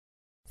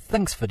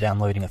Thanks for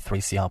downloading a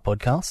 3CR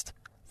podcast.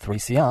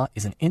 3CR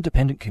is an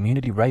independent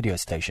community radio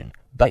station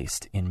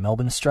based in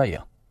Melbourne,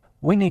 Australia.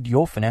 We need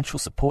your financial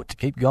support to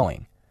keep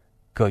going.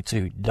 Go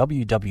to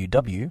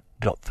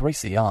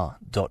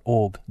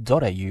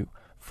www.3cr.org.au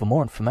for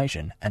more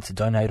information and to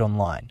donate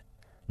online.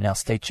 Now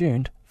stay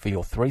tuned for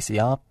your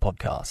 3CR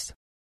podcast.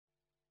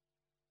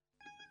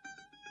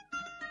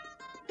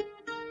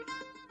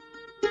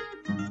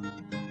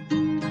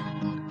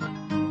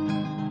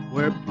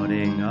 We're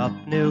putting up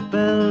new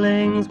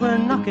buildings, we're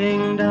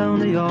knocking down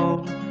the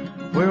old.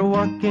 We're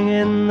working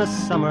in the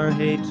summer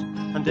heat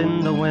and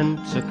in the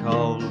winter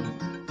cold.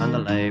 And the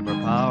labour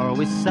power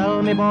we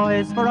sell, me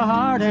boys, for a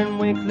hard and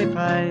weekly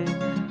pay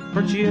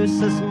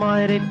produces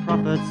mighty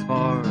profits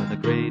for the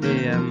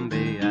greedy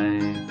MBA.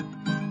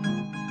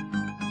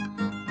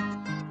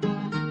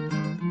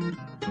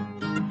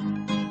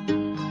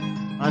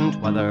 And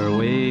whether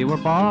we were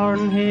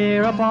born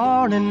here or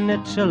born in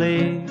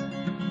Italy,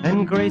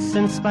 in Greece,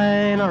 in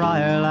Spain or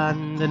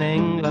Ireland, in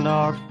England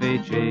or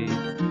Fiji,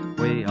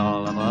 we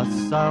all of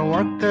us are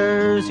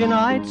workers,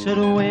 united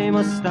we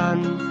must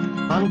stand,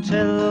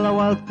 until the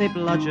wealthy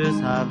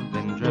bludgers have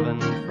been driven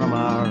from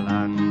our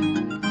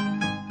land.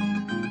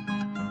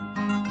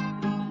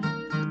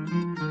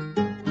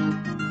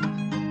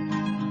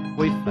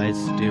 We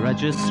faced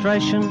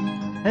deregistration,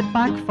 it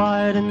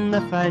backfired in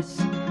the face.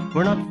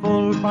 We're not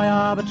fooled by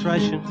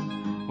arbitration,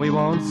 we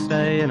won't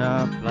stay in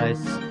our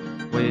place.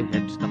 We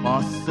hit the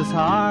bosses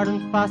hard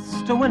and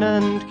fast to win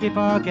and keep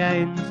our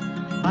gains,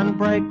 and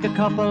break a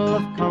couple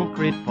of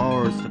concrete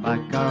pours to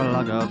back our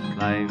log of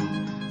claims.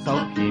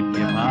 So keep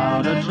your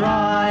powder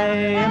dry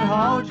and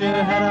hold your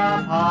head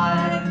up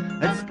high.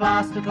 It's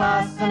class to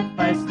class and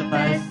face to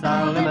face,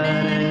 our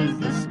limit is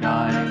the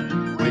sky.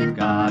 We've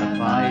got a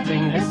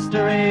fighting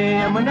history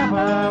and we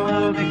never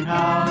will be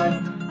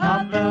cowed.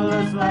 Our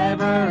builders'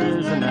 labour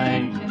is a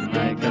name to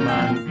make a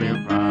man feel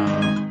proud.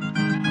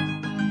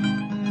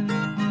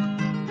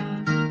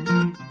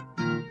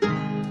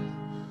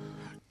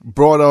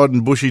 Bright-eyed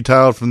and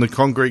bushy-tailed from the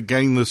Concrete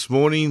Gang this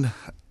morning,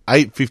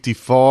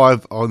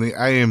 8:55 on the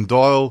AM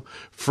dial,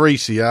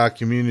 3CR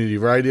Community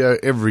Radio,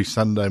 every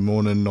Sunday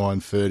morning,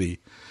 9:30.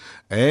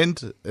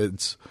 And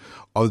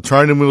the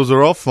training wheels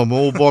are off. I'm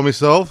all by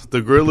myself.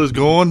 The gorilla's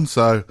gone,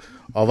 so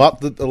I've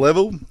upped at the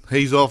level.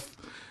 He's off.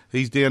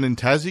 He's down in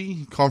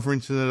Tassie,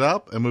 conferencing it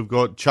up, and we've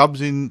got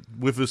Chubbs in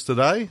with us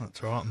today.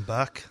 That's right, I'm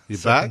back. You're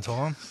Second back?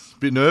 time.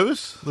 Bit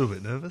nervous? A little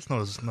bit nervous,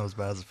 not as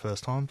bad as the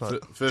first time.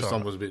 But First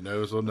time was a bit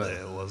nervous, wasn't it?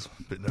 Yeah, it was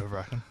a bit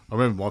nerve-wracking. I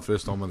remember my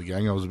first time on the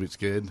gang, I was a bit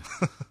scared.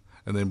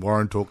 And then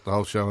Warren talked the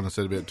whole show and I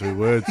said about 2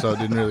 words, so it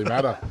didn't really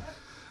matter.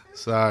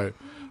 So,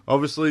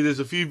 obviously, there's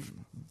a few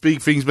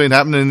big things been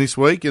happening this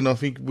week, and I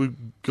think we've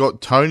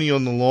got Tony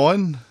on the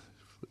line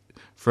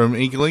from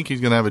Inklink. He's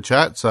going to have a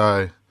chat,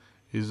 so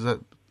is that...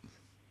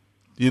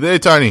 You there,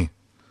 Tony?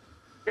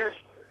 Yes.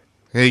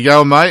 How you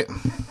going, mate?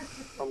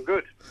 I'm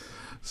good.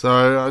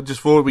 So, I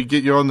just thought we'd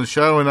get you on the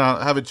show and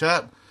have a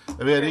chat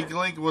about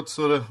Inklink. What's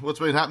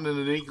been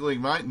happening at Inklink,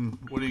 mate, and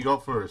what do you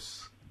got for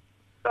us?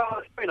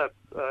 It's been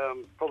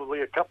probably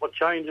a couple of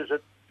changes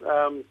that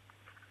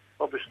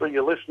obviously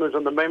your listeners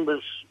and the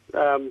members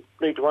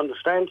need to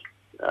understand.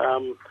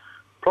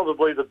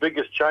 Probably the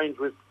biggest change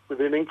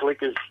within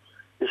Inklink is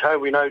how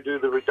we now do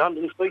the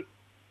redundancy.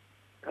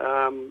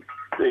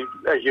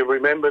 As you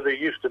remember, there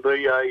used to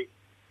be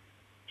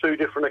 2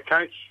 different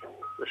accounts,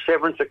 a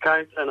severance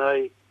account and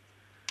a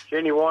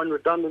genuine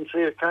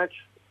redundancy account.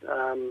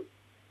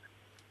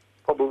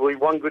 Probably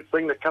one good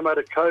thing that came out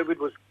of COVID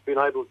was being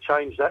able to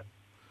change that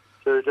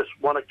to just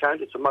one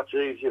account. It's a much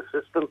easier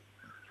system.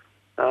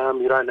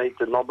 You don't need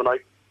to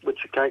nominate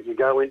which account you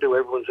go into.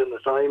 Everyone's in the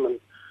same, and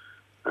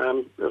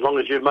as long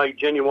as you've made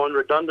genuine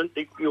redundant,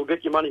 you'll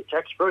get your money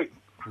tax-free.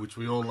 Which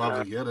we all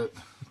love to get it,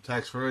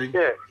 tax-free.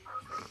 Yeah,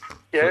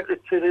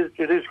 it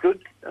is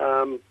good.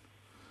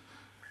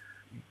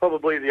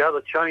 Probably the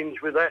other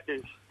change with that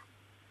is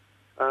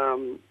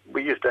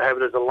we used to have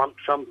it as a lump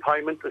sum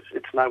payment.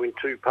 It's now in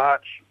 2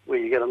 parts, where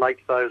you get an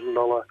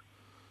 $8,000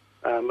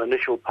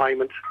 initial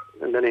payment,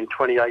 and then in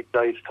 28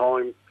 days'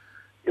 time,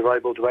 you're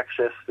able to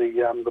access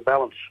the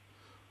balance.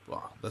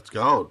 Wow, that's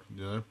gold.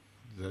 You know,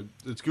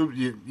 it's good.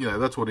 You know,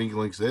 that's what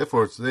Inklink's there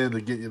for. It's there to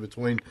get you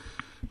between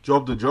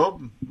job to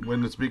job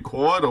when it's a bit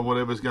quiet or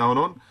whatever's going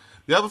on.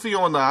 The other thing I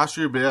wanted to ask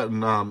you about,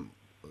 and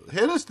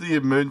how does the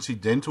emergency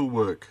dental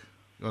work?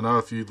 I know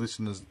a few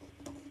listeners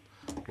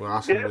were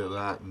asking about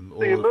that. And all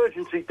the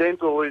emergency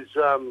dental is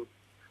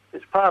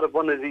part of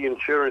one of the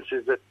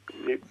insurances that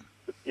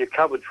you're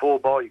covered for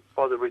by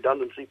the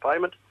redundancy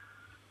payment,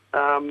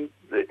 and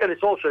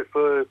it's also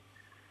for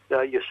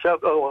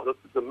yourself or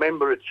the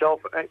member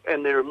itself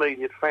and their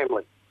immediate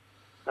family.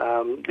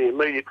 The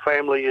immediate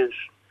family is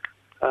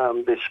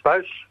their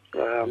spouse,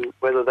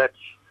 whether that's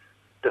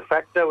de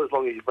facto, as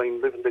long as you've been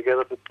living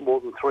together for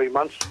more than 3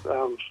 months,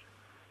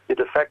 your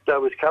de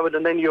facto is covered,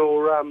 and then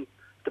your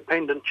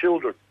dependent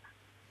children.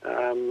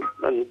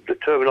 And the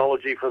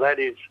terminology for that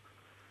is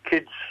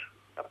kids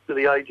up to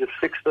the age of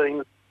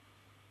 16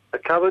 are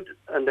covered,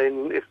 and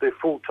then if they're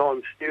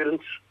full-time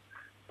students,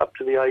 up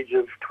to the age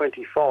of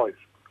 25.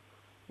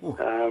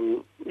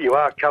 You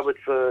are covered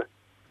for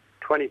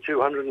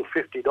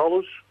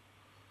 $2,250,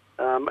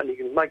 and you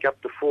can make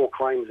up to 4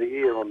 claims a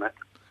year on that.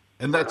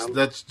 And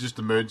that's just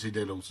emergency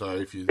dental. So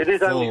if you it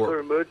is only for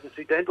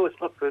emergency dental. It's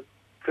not for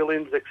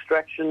fill-ins,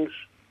 extractions.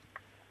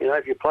 You know,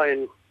 if you're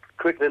playing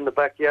cricket in the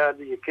backyard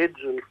with your kids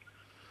and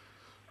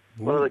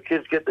one of the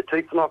kids get the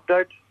teeth knocked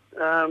out,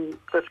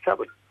 that's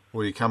covered.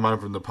 Or you come home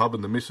from the pub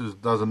and the missus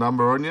does a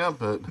number on you,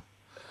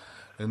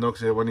 and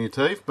knocks out one of your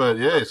teeth. But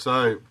yeah,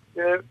 so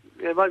yeah,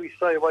 maybe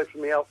stay away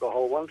from the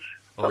alcohol ones.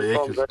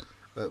 Sometimes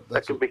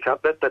that can become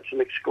that's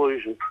an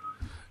exclusion.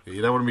 Yeah,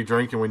 you don't want to be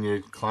drinking when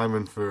you're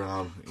claiming for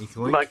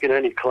Incolink. Making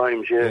any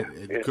claims, yeah.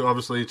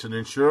 Obviously, it's an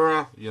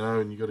insurer, you know,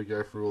 and you've got to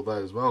go through all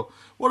that as well.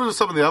 What are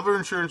some of the other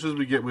insurances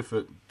we get with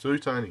it too,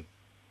 Tony?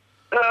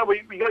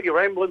 We got your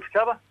ambulance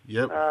cover.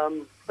 Yep.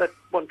 That,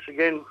 once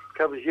again,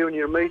 covers you and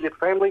your immediate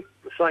family,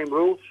 the same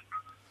rules.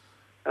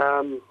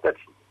 That's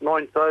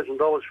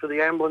 $9,000 for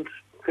the ambulance,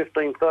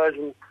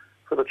 $15,000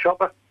 for the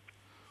chopper,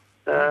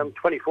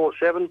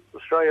 24/7,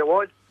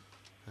 Australia-wide.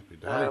 Happy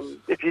days.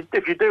 If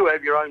you do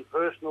have your own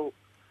personal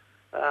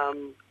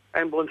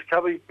ambulance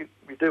cover, you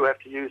do have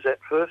to use that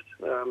first.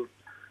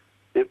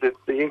 The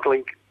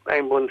Incolink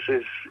ambulance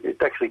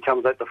it actually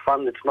comes out the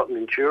fund. It's not an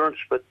insurance,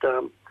 but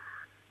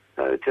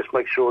just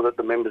make sure that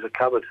the members are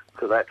covered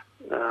for that.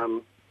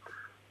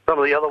 Some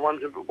of the other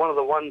ones, one of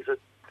the ones that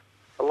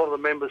a lot of the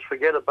members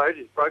forget about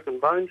is broken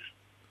bones.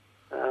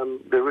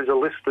 There is a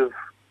list of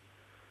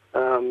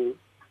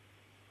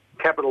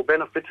capital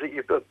benefits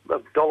that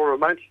of dollar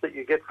amounts that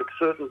you get for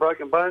certain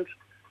broken bones.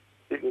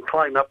 You can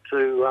claim up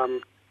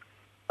to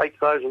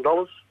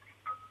 $8,000.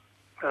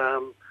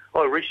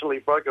 I recently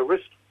broke a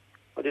wrist.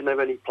 I didn't have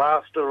any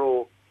plaster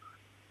or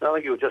I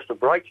think it was just a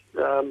break,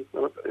 and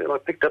I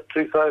picked up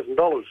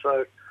 $2,000.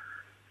 So,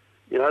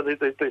 you know,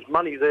 there's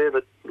money there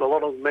that a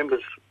lot of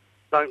members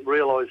don't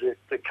realise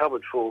they're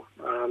covered for.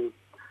 And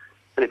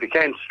if you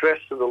can stress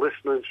to the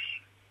listeners,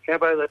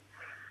 Campo, that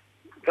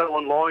go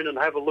online and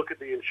have a look at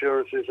the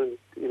insurances and,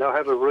 you know,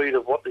 have a read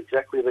of what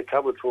exactly they're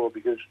covered for,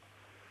 because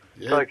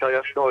it's okay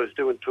us guys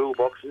doing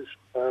toolboxes.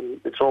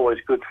 It's always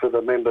good for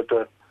the member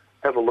to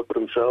have a look at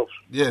themselves.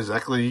 Yeah,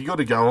 exactly. You got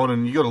to go on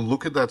and you got to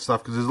look at that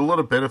stuff because there's a lot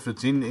of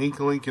benefits in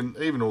Incolink and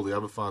even all the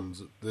other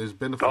funds. There's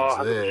benefits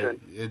there.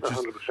 It's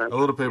just 100%. A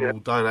lot of people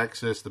don't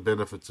access the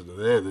benefits that are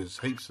there. There's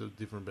heaps of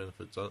different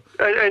benefits.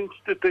 And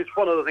there's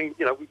one other thing,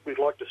 you know, we'd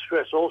like to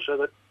stress also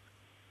that,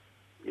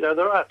 you know,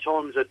 there are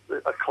times that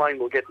a claim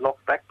will get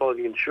knocked back by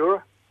the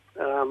insurer,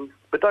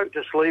 but don't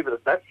just leave it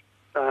at that.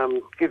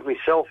 Give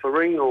myself a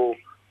ring or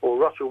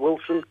Russell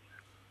Wilson,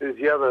 who's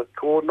the other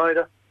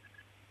coordinator.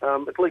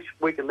 At least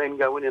we can then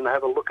go in and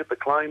have a look at the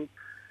claim.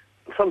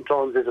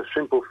 Sometimes there's a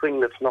simple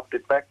thing that's knocked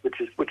it back, which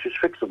is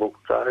fixable.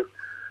 So,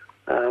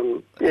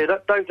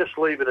 don't just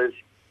leave it as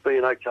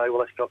being okay. Well,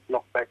 that's got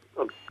knocked back.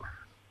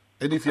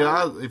 And if you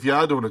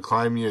are doing a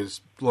claim,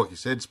 like you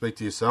said, speak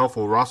to yourself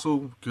or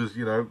Russell, because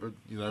you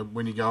know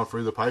when you're going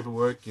through the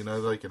paperwork, you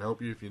know they can help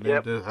you if you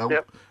need to help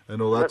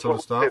and all that that's sort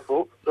of stuff.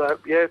 So I'll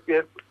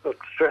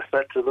stress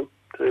that to them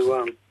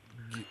to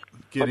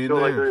get in sure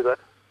there. They do that.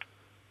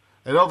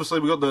 And obviously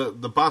we've got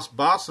the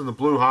bus and the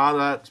Blue Heart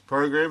Arts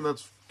program.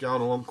 That's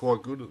going along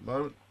quite good at the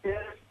moment.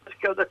 Yeah,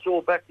 that's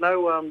all back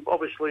now.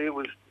 Obviously it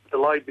was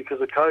delayed because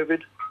of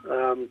COVID.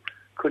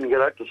 Couldn't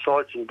get out to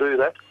sites and do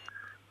that.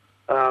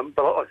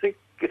 But I think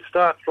it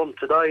starts from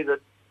today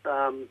that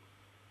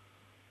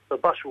the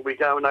bus will be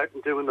going out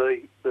and doing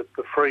the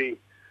free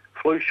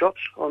flu shots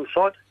on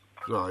site.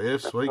 Oh, yeah,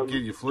 sweet.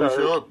 Get your flu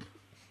shot.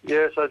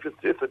 Yeah, so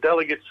if the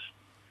delegates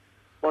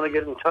want to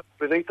get in touch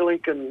with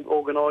Incolink and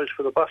organise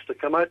for the bus to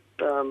come out,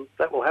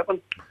 that will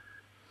happen.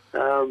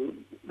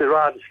 There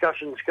are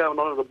discussions going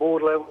on at the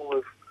board level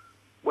of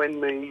when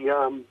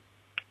the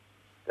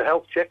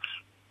health checks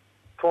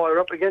fire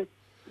up again,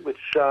 which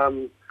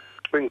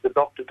brings the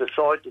doctor to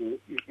site and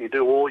you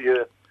do all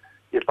your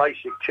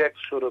basic checks,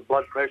 sort of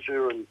blood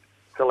pressure and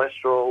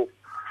cholesterol,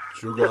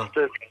 sugar,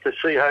 just to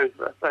see how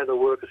the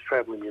work is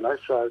travelling, you know.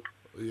 So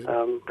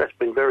that's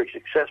been very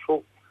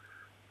successful.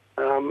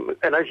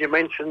 And as you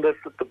mentioned,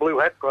 the Blue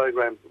Hat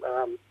program,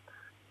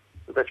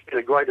 that's been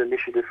a great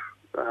initiative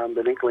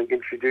that Incolink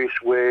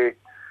introduced, where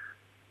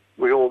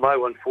we all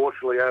know,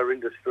 unfortunately, our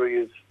industry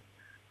is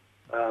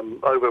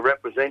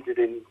overrepresented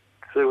in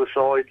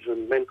suicides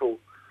and mental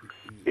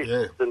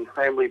issues and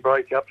family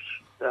breakups.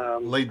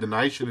 Lead the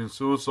nation in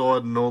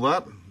suicide and all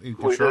that in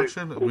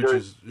construction, which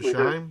is a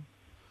shame.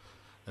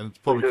 And it's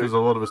probably because a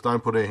lot of us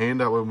don't put our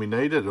hand up when we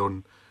need it.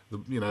 And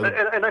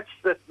that's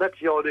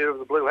the idea of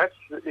the Blue Hats,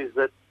 is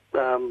that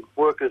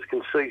workers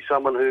can see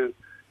someone who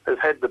has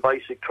had the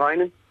basic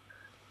training,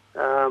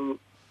 and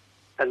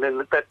then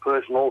that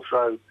person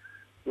also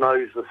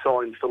knows the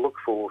signs to look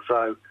for.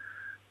 So,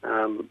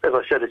 as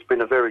I said, it's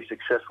been a very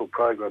successful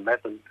program,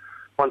 Matt. And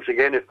once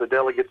again, if the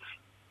delegates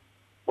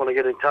want to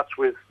get in touch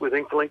with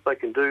Incolink, they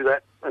can do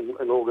that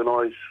and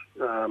organise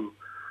the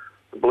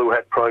Blue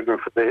Hat program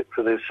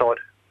for their site.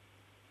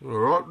 All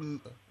right.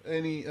 And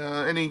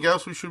anything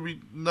else we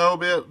should know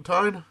about,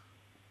 Tone?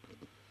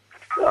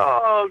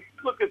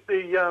 Look at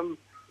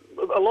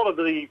a lot of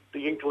the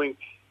Inklink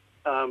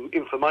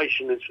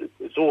information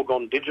it's all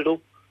gone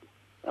digital.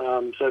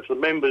 So for the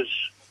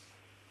members,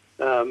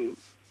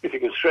 if you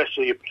can stress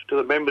to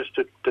the members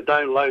to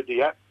download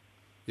the app.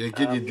 Yeah,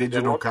 get your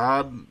digital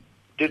card.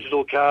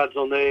 Digital cards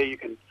on there. You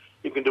can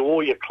do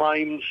all your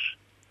claims.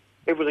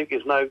 Everything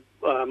is now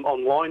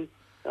online.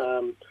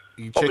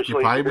 You check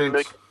your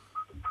payments.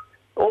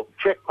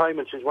 Check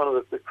payments is one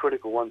of the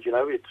critical ones. You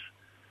know,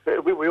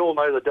 we all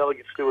know the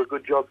delegates do a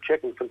good job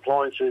checking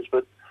compliances,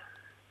 but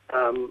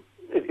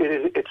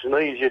it's an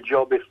easier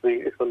job if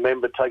the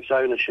member takes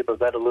ownership of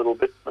that a little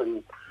bit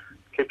and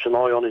keeps an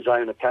eye on his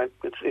own account.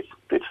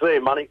 It's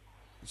their money.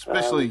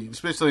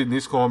 Especially in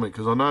this climate,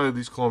 because I know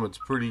this climate's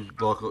pretty,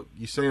 like,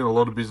 you're seeing a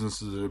lot of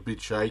businesses that are a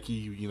bit shaky.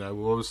 You know,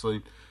 we've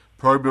obviously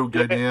ProBuild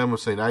go down, we've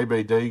seen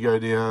ABD go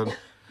down.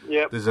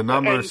 Yeah. There's a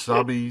number of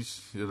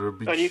subbies that are a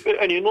bit...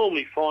 And you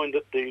normally find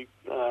that the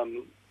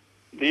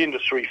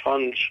industry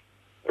funds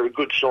are a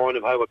good sign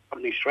of how a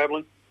company's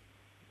travelling.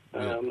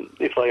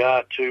 If they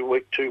are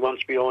 2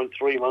 months behind,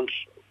 3 months,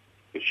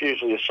 it's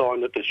usually a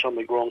sign that there's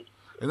something wrong.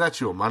 And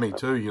that's your money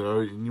too, you know,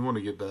 and you want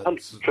to get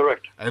that.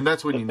 Correct. And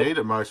that's when you need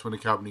it most, when a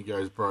company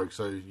goes broke.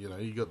 So, you know,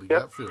 you got the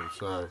gap filled.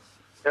 So.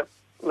 Yep.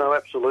 No,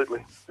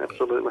 absolutely.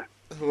 Absolutely.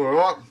 All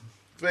right.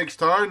 Thanks,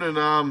 Tone,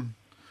 and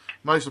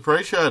most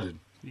appreciated.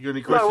 You got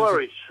any questions? No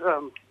worries.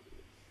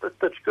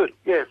 That's good.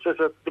 Yeah, so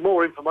the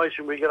more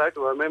information we get out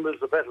to our members,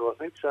 the better, I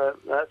think. So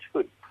that's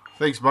good.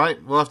 Thanks,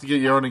 mate. We'll have to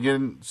get you on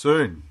again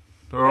soon.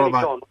 All right,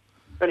 Anytime.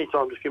 mate.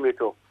 Anytime, just give me a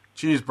call.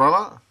 Cheers,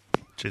 brother.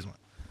 Cheers, mate.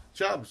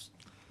 Chubbs,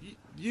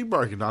 you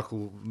broke a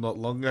knuckle not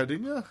long ago,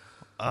 didn't you?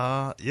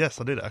 Yes,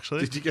 I did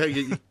actually. Did you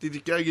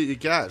go get your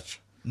cash?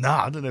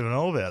 Nah, I didn't even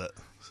know about it.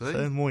 See? So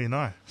the more you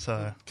know.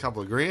 So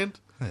Couple of grand.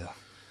 yeah,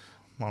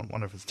 I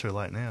wonder if it's too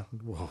late now.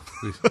 Well,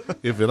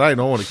 if it ain't,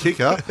 I want to kick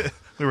her.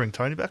 We ring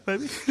Tony back,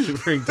 maybe.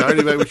 Bring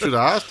Tony back. We should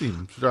have asked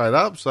him straight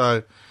up.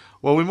 So,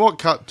 well, we might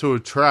cut to a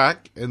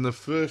track, and the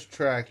first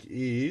track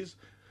is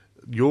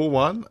your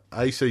one,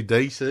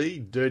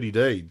 AC/DC, Dirty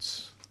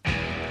Deeds.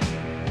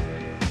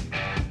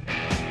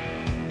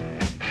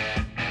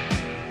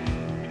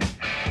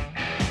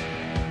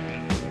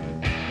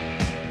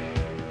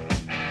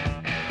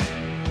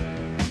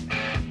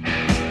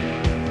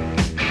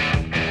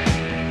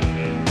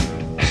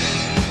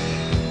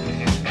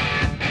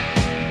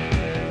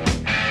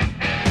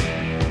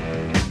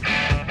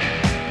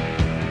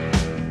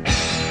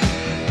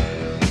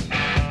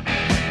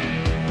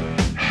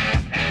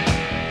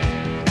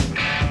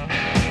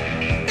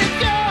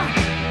 If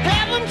you're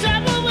having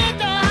trouble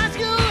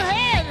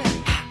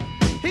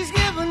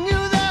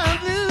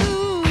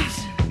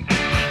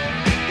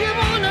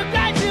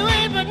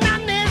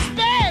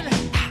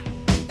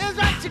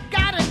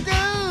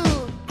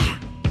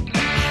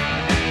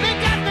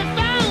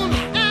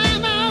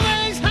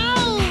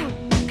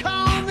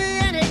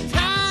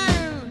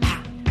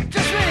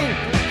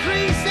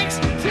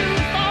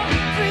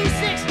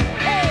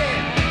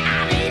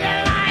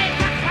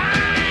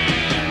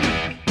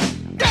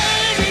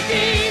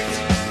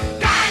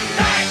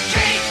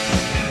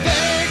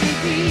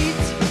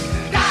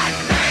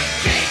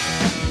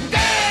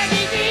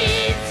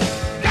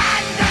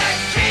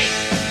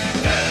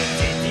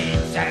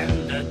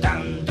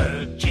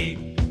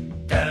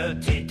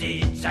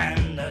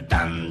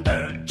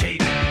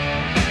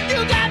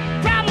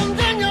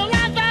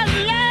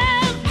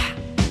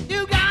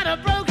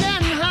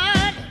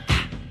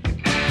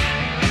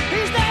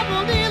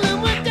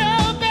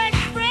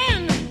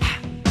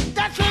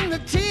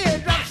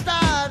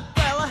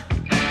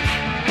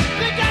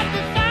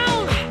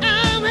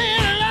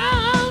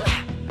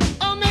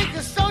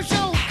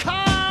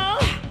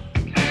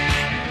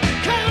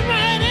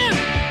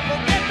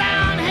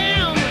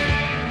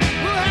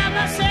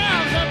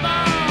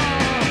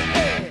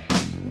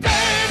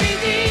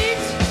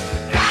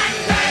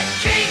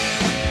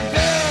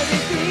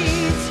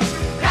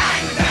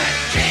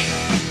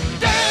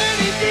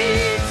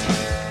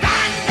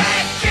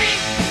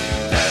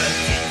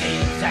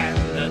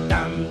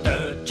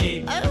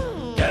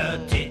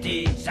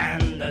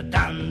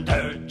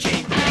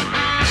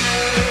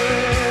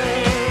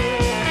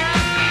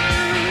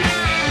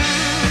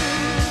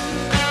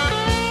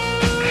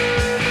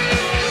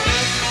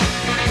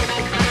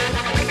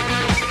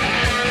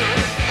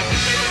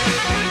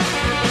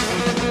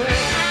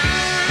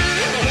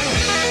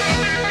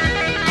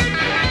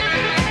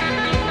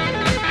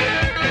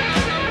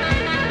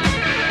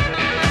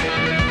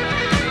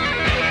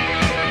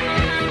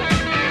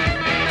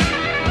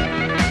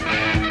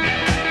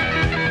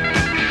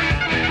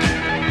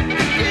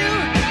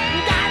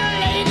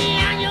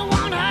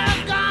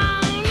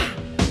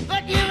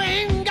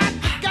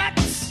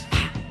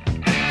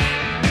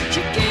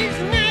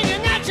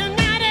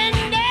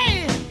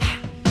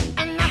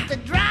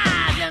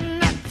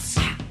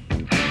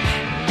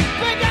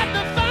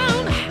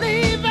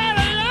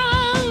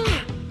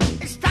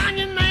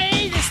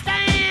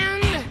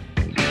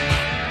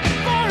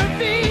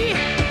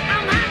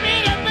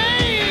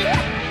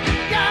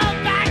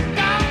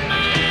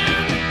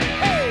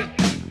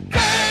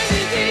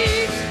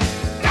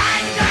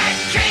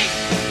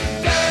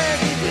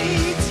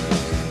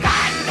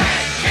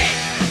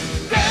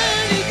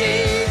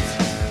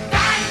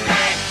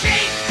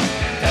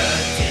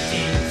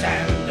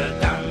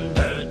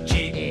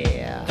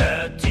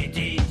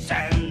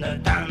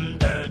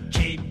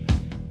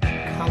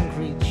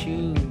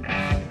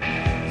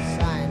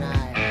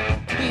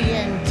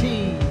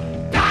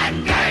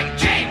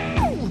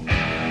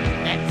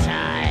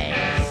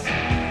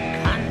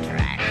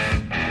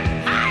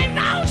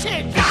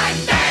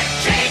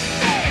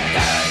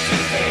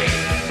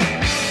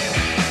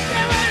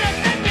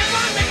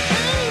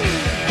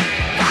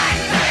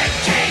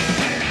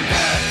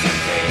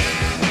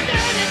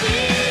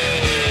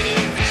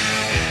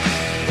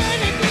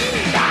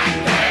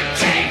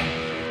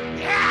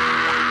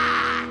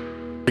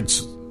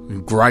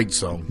Great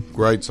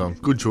song.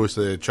 Good choice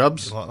there,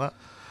 Chubbs. You like that?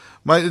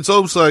 Mate, it's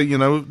also,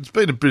 it's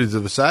been a bit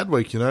of a sad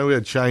week, We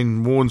had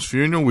Shane Warne's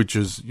funeral, which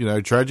is,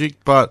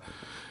 tragic, but,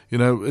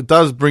 it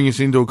does bring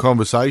us into a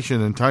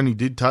conversation, and Tony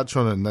did touch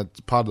on it, and that's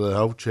part of the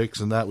health checks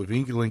and that with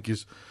Incolink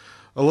is,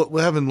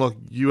 we're having,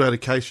 you had a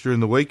case during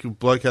the week, a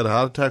bloke had a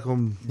heart attack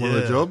on one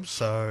of the jobs.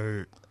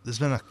 So there's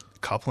been a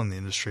couple in the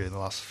industry in the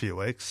last few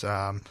weeks.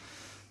 There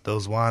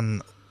was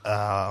one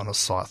on a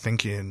site, I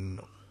think in...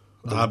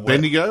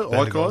 Bendigo,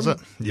 Icon? Was it?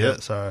 Yeah,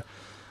 so...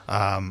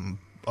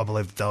 I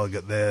believe the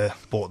delegate there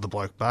brought the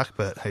bloke back,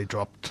 but he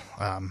dropped,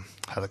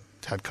 had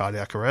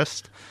cardiac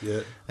arrest.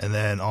 Yeah. And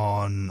then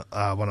on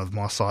one of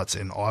my sites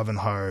in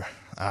Ivanhoe,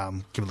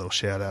 give a little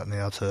shout out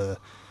now to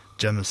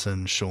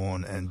Jemison,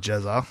 Sean, and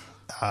Jezza.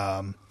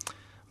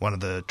 One of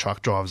the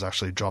truck drivers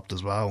actually dropped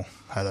as well,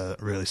 had a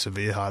really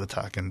severe heart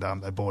attack, and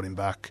they brought him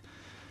back.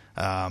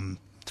 A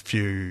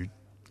few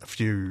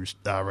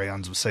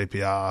rounds of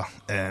CPR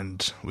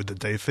and with the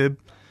defib.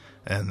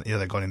 And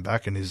they got him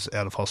back, and he's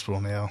out of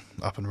hospital now,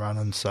 up and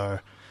running. So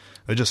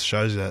it just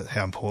shows you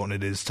how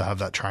important it is to have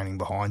that training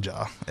behind you.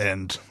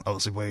 And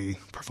obviously, we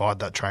provide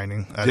that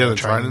training at the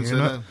training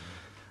unit.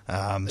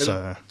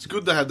 So it's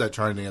good to have that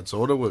training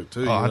outside of work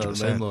too.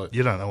 100%.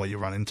 You don't know what you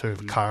run into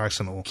with a car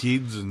accident or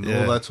kids and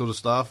all that sort of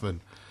stuff. And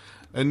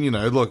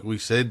like we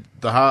said,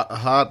 the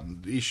heart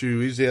issue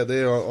is out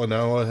there. I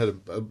know I had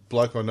a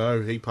bloke I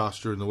know, he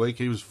passed during the week.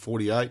 He was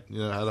 48, had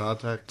a heart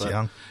attack. It's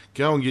young.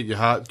 Go and get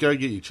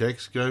your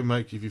checks. Go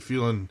make, if you're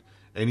feeling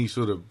any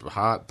sort of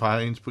heart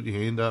pains, put your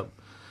hand up.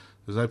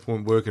 There's no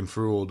point working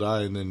through all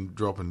day and then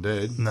dropping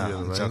dead.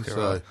 No, exactly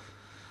right.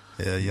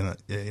 Yeah,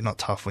 you're not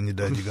tough when you're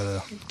dead. You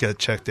got to get it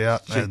checked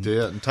out.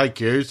 And take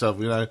care of yourself.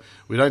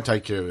 We don't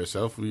take care of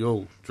ourselves. We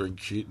all drink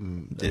shit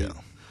and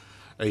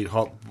eat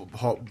hot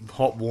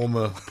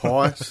warmer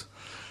pies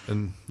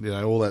and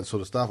all that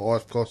sort of stuff. I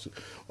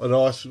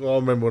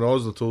remember when I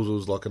was in the tools, it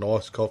was like an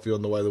iced coffee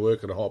on the way to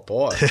work and a hot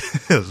pie.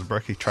 It was a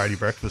tradie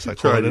breakfast.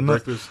 Tradie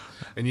breakfast,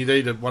 and you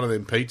needed one of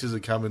them pizzas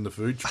that come in the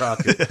food truck,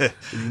 and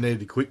you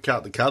needed a quick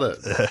cut to cut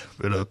it.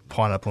 Bit of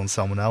pineapple and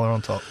salmonella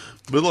on top.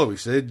 But like we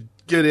said,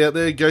 get out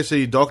there, go see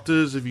your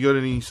doctors if you got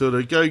any sort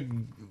of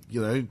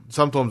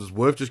sometimes it's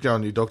worth just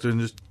going to your doctor and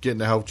just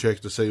getting a health check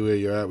to see where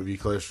you're at with your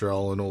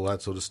cholesterol and all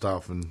that sort of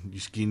stuff, and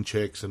your skin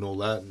checks and all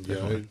that. And,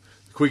 the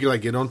quicker they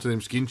get onto them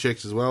skin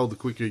checks as well, the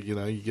quicker,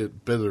 you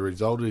get better the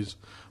result is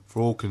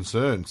for all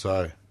concerned.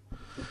 So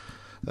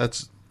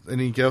that's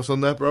anything else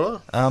on that,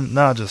 brother?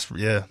 No, just,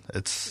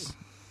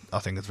 I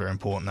think it's very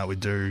important that we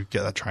do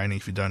get that training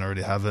if you don't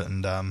already have it,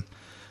 and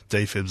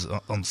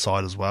defibs on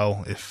site as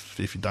well. If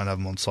you don't have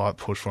them on site,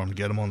 push for them to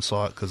get them on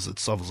site, because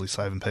it's obviously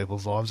saving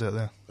people's lives out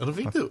there. And I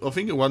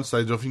think at one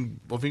stage, I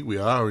think we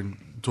are in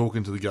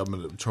talking to the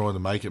government trying to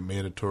make it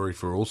mandatory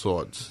for all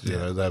sites. They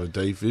have a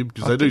defib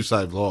because they do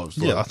save lives.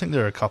 Yeah, I think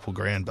they're a couple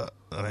grand, but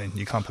I mean,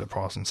 you can't put a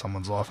price on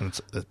someone's life, and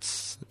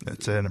it's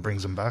there and it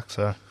brings them back.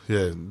 So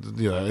and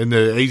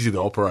they're easy to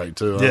operate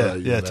too.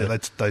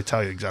 They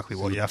tell you exactly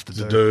what you have to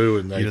do,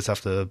 and you just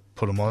have to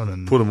put them on,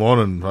 and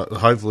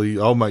hopefully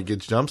old mate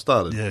gets jump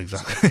started. Yeah,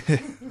 exactly.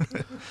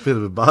 Bit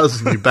of a buzz,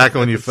 and you're back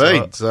on your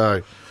feet. Right.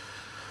 So,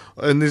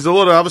 and there's a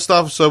lot of other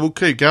stuff. So we'll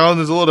keep going.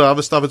 There's a lot of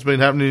other stuff that's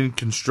been happening in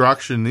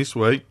construction this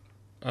week.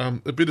 A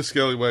bit of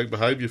scallywag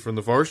behaviour from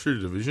the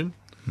forestry division.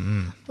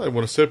 They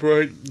want to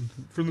separate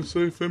from the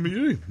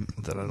CFMEU.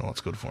 They don't know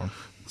what's good for them.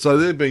 So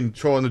they've been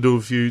trying to do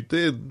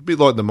they're a bit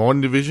like the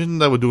mining division.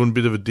 They were doing a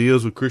bit of a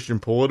deals with Christian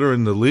Porter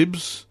and the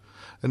Libs,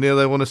 and now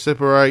they want to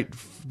separate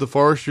the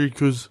forestry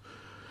because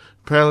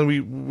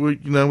apparently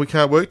we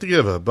can't work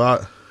together.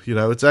 But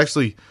it's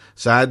actually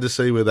sad to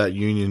see where that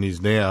union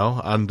is now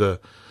under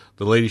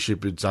the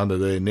leadership it's under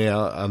there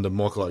now under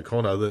Michael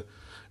O'Connor.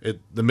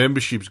 The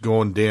membership's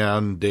gone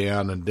down,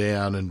 down, and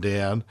down, and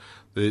down.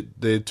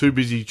 They're too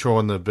busy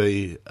trying to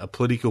be a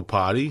political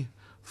party,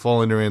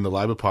 following around the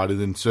Labor Party,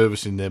 than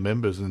servicing their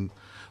members. And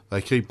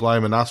they keep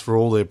blaming us for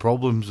all their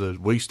problems.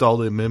 We stole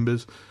their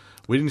members.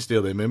 We didn't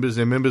steal their members.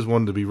 Their members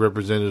wanted to be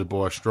represented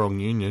by a strong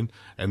union,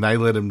 and they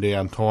let them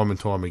down time and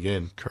time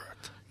again.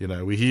 Correct.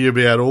 We hear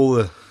about all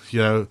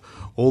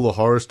the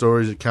horror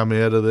stories that come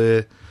out of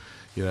there.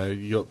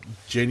 You got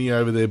Jenny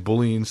over there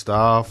bullying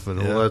staff and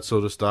all that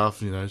sort of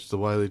stuff. It's the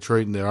way they're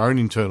treating their own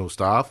internal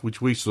staff,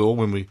 which we saw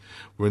when we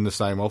were in the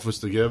same office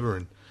together.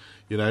 And,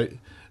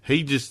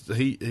 he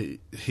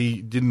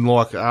didn't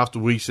like, after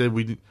we said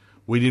we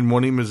didn't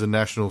want him as a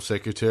national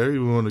secretary,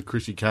 we wanted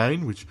Chrissy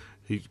Kane, which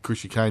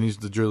Chrissy Kane is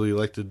the duly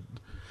elected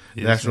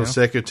national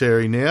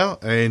secretary now.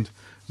 And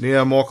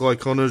now Michael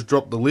O'Connor's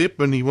dropped the lip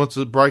and he wants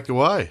to break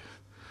away.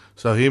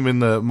 So him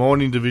and the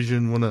mining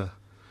division want to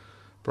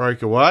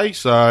break away.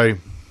 So,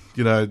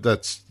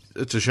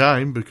 it's a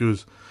shame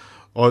because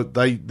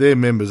their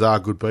members are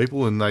good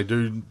people and they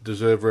do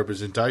deserve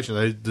representation.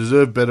 They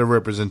deserve better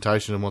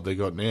representation than what they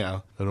got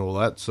now and all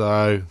that.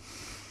 So,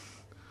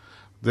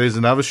 there's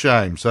another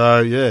shame.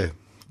 So,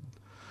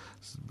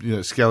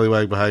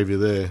 scallywag behaviour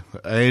there.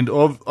 And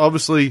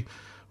obviously,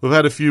 we've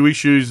had a few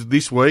issues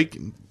this week.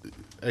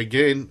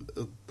 Again,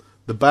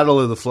 the battle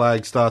of the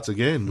flag starts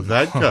again with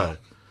ADCO.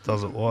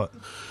 Does it what?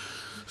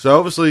 So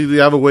obviously the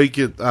other week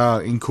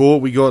in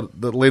court we got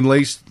that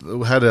Lend-Lease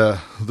had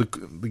the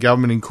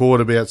government in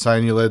court about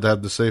saying you're allowed to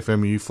have the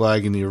CFMU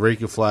flag and the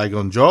Eureka flag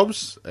on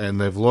jobs,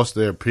 and they've lost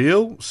their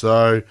appeal.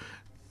 So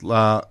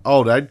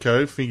old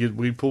ADCO figured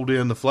we'd pull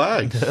down the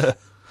flags.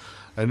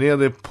 And now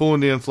they're pulling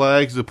down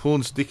flags, they're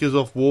pulling stickers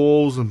off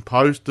walls and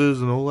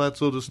posters and all that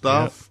sort of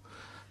stuff,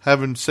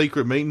 having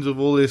secret meetings of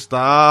all their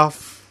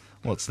staff.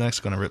 What's next?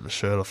 Going to rip the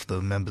shirt off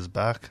the members'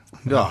 back?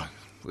 No,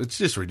 it's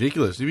just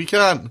ridiculous. If you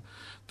can't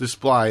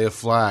display a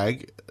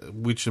flag,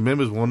 which the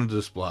members wanted to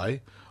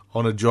display,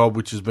 on a job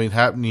which has been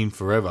happening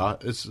forever,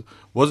 it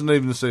wasn't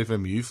even the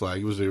CFMU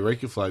flag, it was the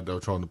Eureka flag they were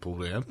trying to pull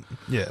down.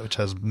 Yeah, which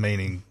has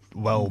meaning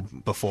well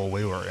before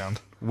we were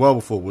around. Well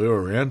before we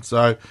were around,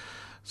 so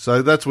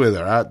that's where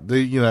they're at.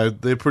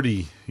 They're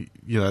pretty,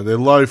 they're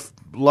low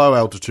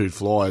altitude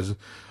flyers.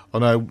 I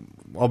know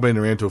I've been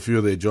around to a few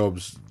of their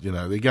jobs.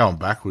 They're going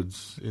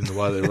backwards in the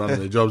way they're running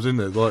their jobs. In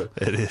there, like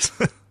it is.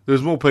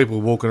 There's more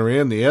people walking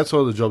around the outside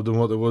of the job than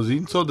what there was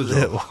inside the job.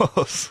 Yeah, it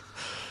was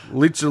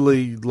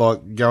literally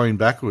like going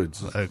backwards.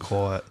 So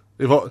quiet.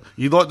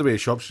 You'd like to be a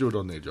shop steward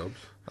on their jobs.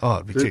 Oh,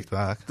 it'd be kicked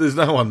back. There's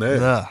no one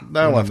there.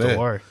 No one have there. To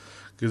worry.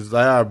 Because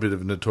they are a bit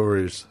of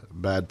notorious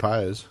bad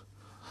payers,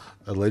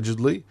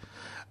 allegedly.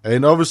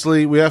 And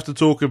obviously, we have to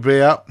talk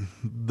about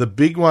the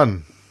big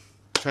one.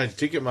 Change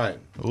ticket, mate.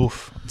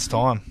 Oof, it's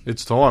time.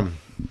 It's time.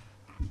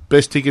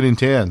 Best ticket in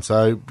town.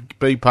 So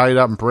be paid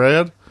up and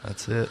proud.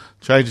 That's it.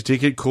 Change the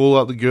ticket, call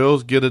up the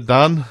girls, get it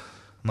done.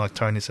 Like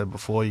Tony said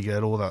before, you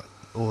get all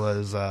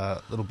those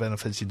little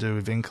benefits you do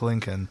with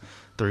Inklink and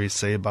through your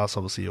C-Bus,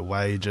 obviously your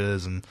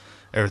wages and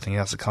everything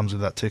else that comes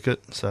with that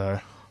ticket.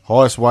 So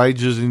highest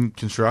wages in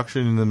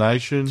construction in the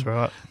nation. That's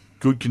right.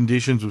 Good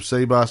conditions with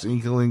C-Bus,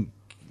 Inklink,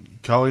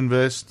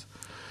 Co-Invest.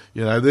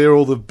 They're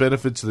all the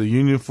benefits of the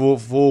union for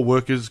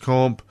workers'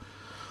 comp.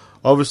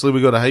 Obviously,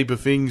 we've got a heap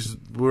of things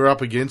we're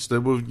up against it.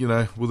 We're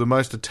the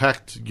most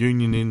attacked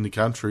union in the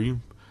country.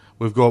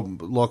 We've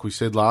got, like we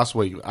said last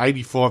week,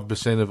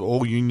 85% of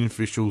all union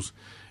officials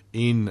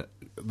in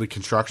the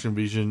construction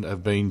division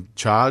have been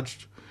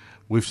charged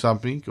with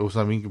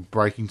something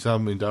breaking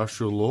some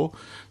industrial law.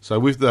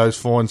 So with those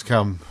fines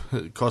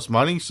it costs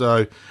money.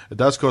 So it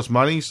does cost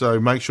money.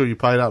 So make sure you're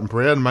paid up and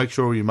proud, and make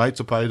sure all your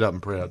mates are paid up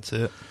and proud. That's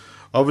it.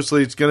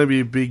 Obviously, it's going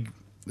to be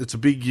it's a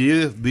big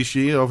year this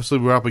year. Obviously,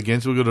 we're up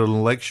against it. We've got an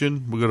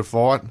election. We've got to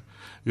fight.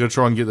 We've got to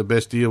try and get the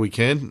best deal we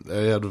can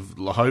out of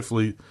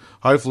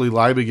hopefully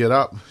Labor get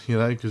up,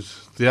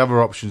 because the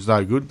other option's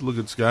no good. Look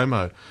at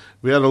ScoMo.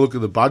 We had a look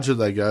at the budget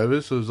they gave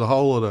us. There was a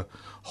whole lot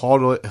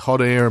of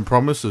hot air and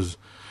promises.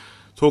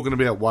 Talking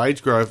about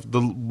wage growth,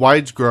 the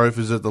wage growth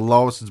is at the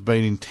lowest it's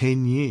been in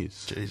 10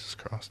 years. Jesus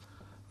Christ.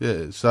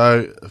 Yeah,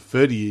 so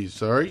 30 years,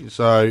 sorry.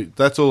 So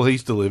that's all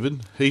he's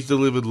delivered. He's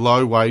delivered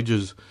low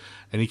wages,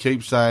 and he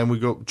keeps saying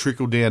we've got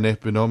trickle-down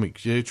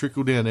economics. Yeah,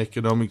 trickle-down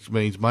economics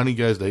means money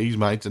goes to his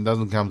mates and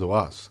doesn't come to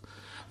us.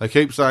 They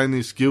keep saying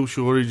there's skill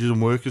shortages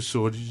and worker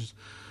shortages.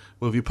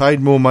 Well, if you paid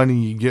more money,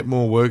 you get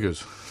more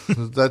workers.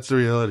 That's the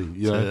reality,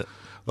 Yeah.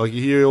 Like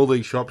you hear all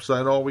these shops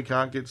saying, "Oh, we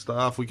can't get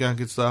staff. Well,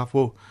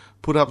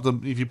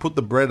 if you put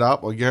the bread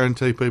up, I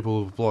guarantee people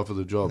will apply for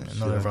the jobs.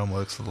 Yeah, not everyone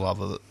works for the love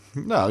of it.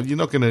 No, you're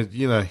not going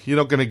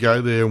to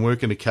go there and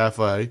work in a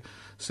cafe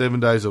 7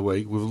 days a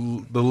week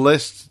with the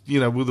least.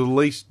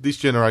 This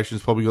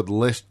generation's probably got the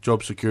less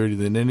job security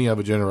than any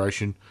other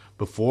generation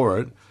before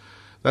it.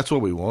 That's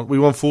what we want. We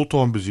want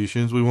full-time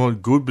positions. We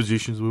want good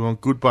positions. We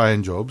want good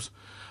paying jobs.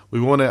 We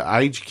want our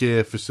aged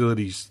care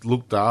facilities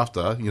looked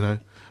after.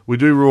 We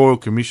do royal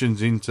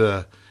commissions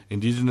into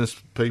Indigenous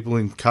people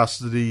in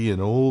custody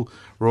and all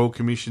royal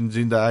commissions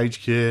into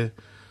aged care.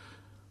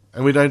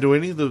 And we don't do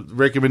any of the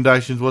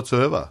recommendations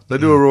whatsoever. They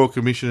do a royal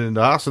commission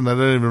into us, and they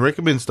don't even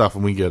recommend stuff,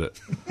 and we get it.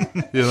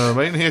 You know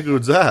what I mean? How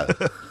good's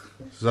that?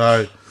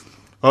 So,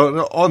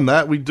 on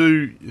that, we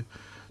do...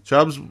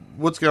 Chubbs,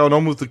 what's going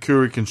on with the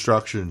Koori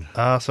construction?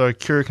 So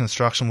Koori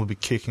construction will be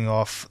kicking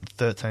off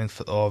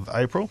 13th of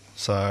April.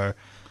 So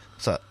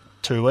it's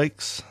 2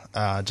 weeks,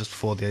 just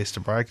before the Easter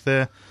break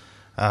there.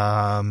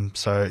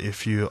 So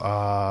if you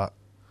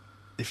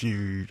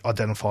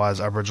identify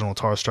as Aboriginal or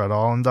Torres Strait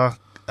Islander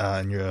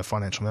and you're a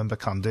financial member,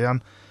 come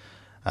down.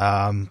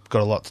 Got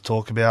a lot to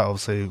talk about.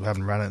 Obviously, we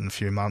haven't run it in a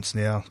few months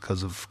now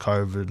because of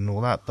COVID and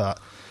all that,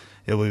 but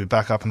it will be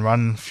back up and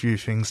running. A few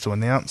things to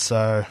announce.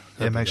 So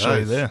yeah, make sure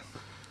you're there.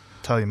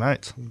 Tell your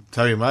mates.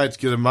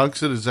 Get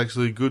amongst it. It's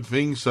actually a good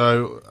thing.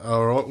 So,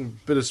 all right, we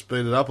better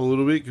speed it up a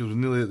little bit because we're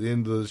nearly at the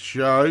end of the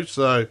show.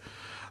 So,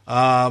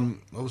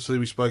 obviously,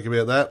 we spoke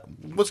about that.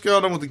 What's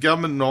going on with the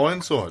government in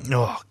Ironside?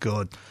 Oh,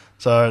 God.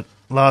 So,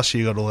 last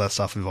year, got all that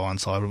stuff with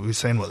Ironside. We've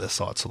seen what their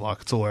sites are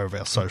like. It's all over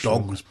our social...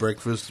 Dogs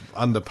breakfast,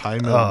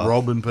 underpayment,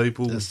 robbing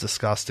people. It's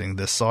disgusting.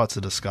 Their sites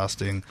are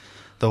disgusting.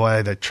 The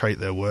way they treat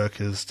their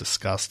workers,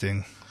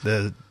 disgusting.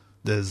 There's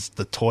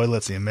the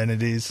toilets, the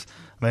amenities...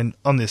 I mean,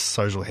 on this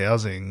social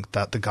housing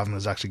that the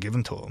government has actually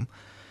given to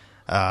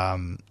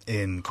them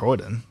in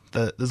Croydon,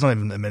 there's not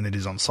even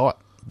amenities on site.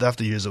 they have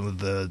to use it with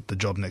the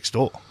job next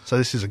door. So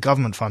this is a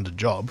government-funded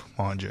job,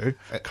 mind you,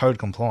 code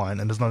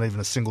compliant, and there's not even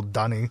a single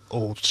dunny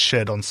or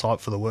shed on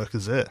site for the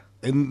workers there.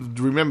 And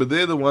remember,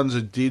 they're the ones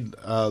that did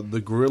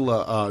the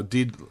gorilla,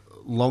 did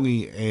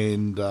Longy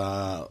and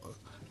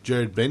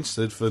Jared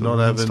Benstead for not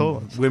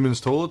having women's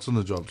toilets on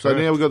the job. So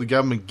now we've got the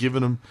government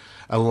giving them,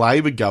 a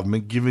Labor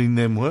government giving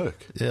them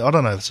work. Yeah, I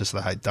don't know if it's just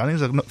they hate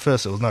dunnies.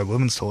 First it was no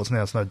women's toilets,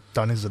 now it's no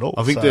dunnies at all.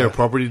 I think they're a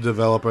property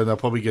developer and they'll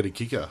probably get a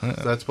kicker. Yeah.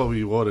 That's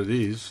probably what it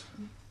is.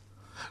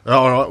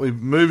 All right, we're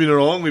moving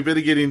along. We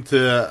better get into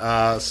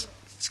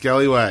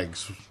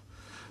Scallywags.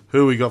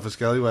 Who we got for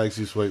Scallywags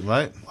this week,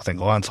 mate? I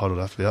think Ironside would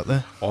have to be up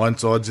there.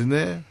 Ironside's in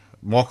there.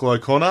 Michael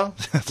O'Connor.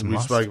 We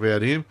spoke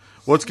about him.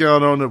 What's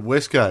going on at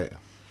Westgate?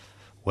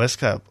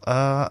 Westgate,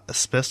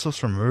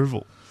 asbestos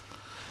removal.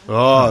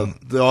 Oh,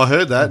 I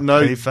heard that.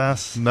 No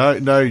PFAS.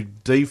 No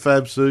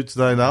defab suits,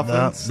 no nothing.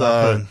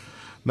 Nothing.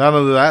 None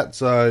of that.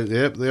 So,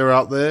 yep, they're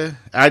up there.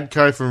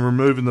 ADCO from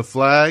removing the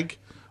flag.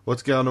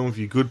 What's going on with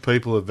you good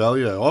people at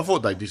Valio? I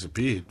thought they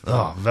disappeared.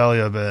 Oh,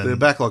 Valio, man. They're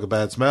back like a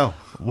bad smell.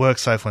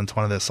 WorkSafe went to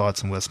one of their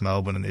sites in West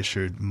Melbourne and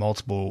issued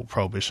multiple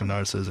prohibition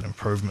notices and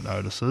improvement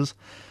notices.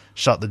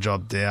 Shut the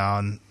job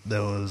down.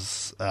 There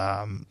was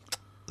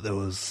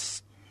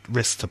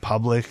risk to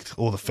public.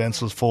 All the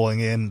fence was falling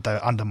in. They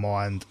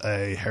undermined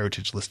a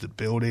heritage-listed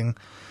building.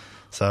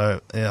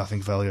 So, yeah, I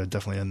think Valio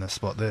definitely in their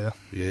spot there.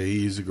 Yeah,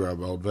 he is a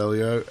grub, old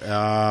Valio.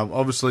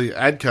 Obviously,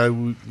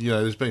 ADCO,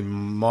 there's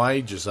been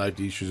major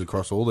safety issues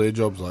across all their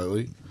jobs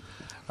lately.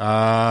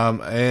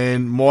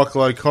 And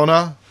Michael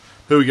O'Connor,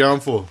 who are we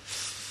going for?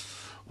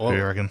 Who do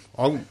you reckon?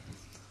 I'll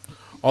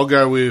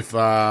go with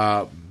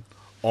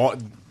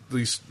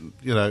this,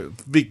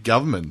 big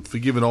government for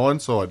giving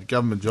Ironside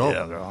government job.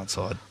 Yeah, I'll go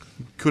Ironside.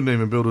 Couldn't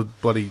even build a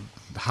bloody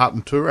hut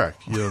in Toorak,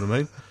 you know what I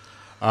mean?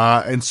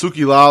 And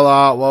Suki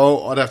Lala,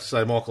 well, I'd have to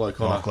say Michael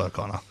O'Connor. Michael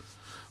O'Connor.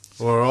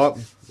 All right.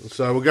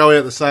 So we'll go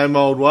out the same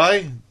old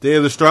way. Dare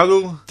the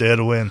struggle. Dare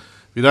to win. If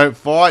you don't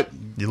fight,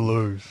 you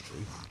lose.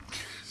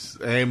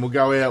 And we'll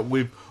go out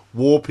with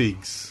War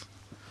Pigs.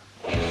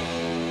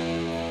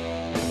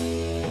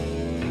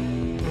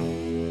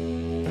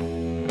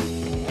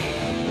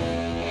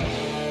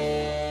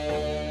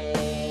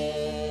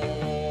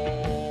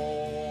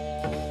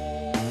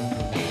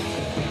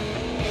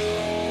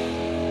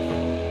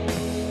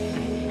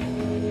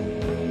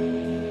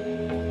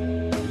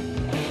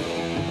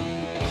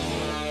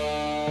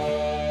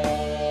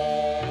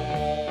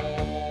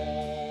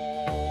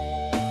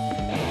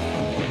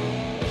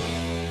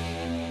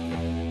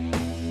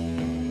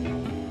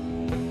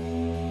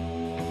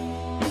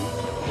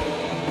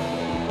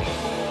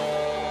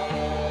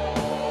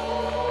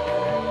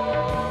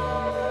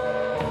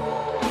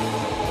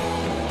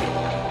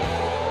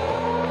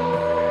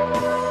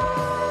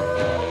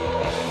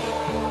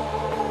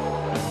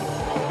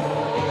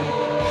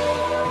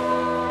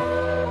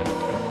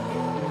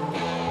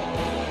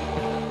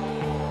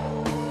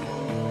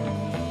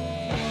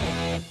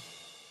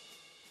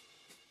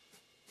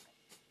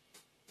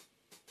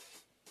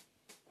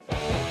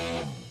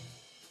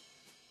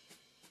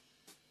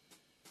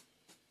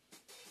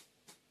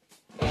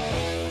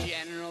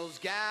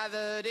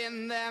 Gathered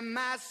in their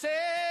masses,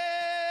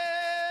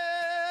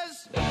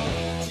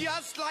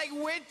 just like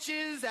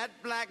witches at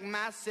black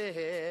masses.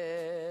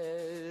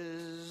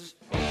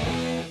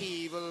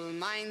 Evil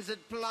minds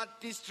that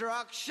plot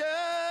destruction,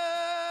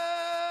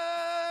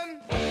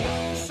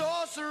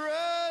 sorcerer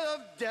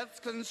of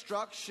death's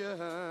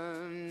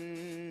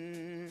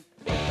construction.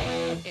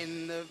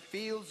 In the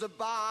fields of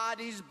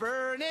bodies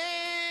burning,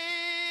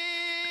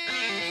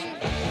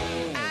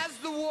 as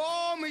the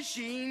war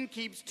machine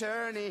keeps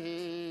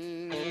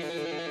turning,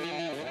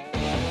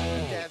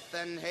 death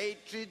and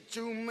hatred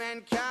to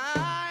mankind,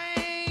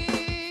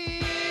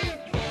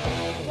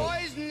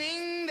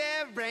 poisoning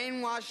their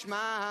brainwashed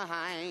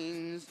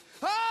minds.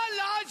 Oh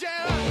Lord,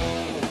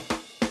 yeah.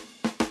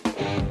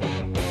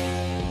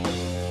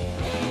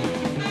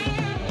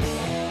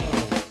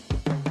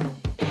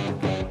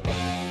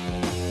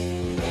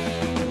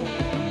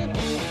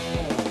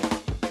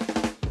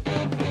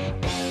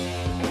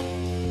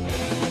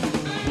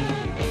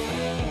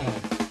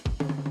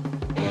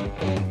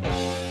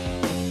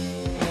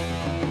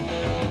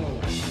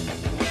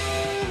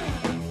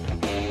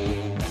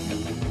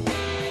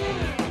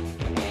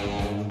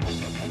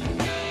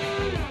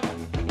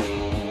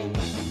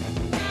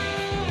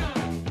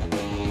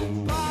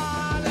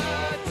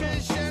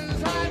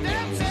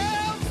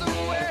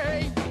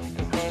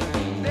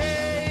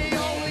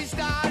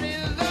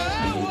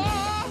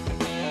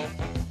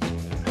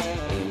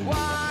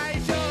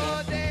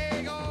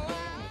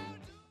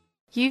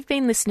 You've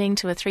been listening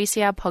to a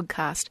 3CR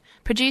podcast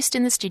produced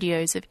in the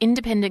studios of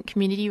independent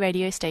community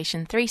radio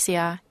station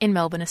 3CR in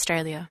Melbourne,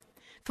 Australia.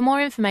 For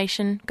more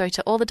information, go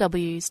to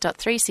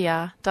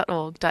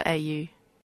allthews.3cr.org.au.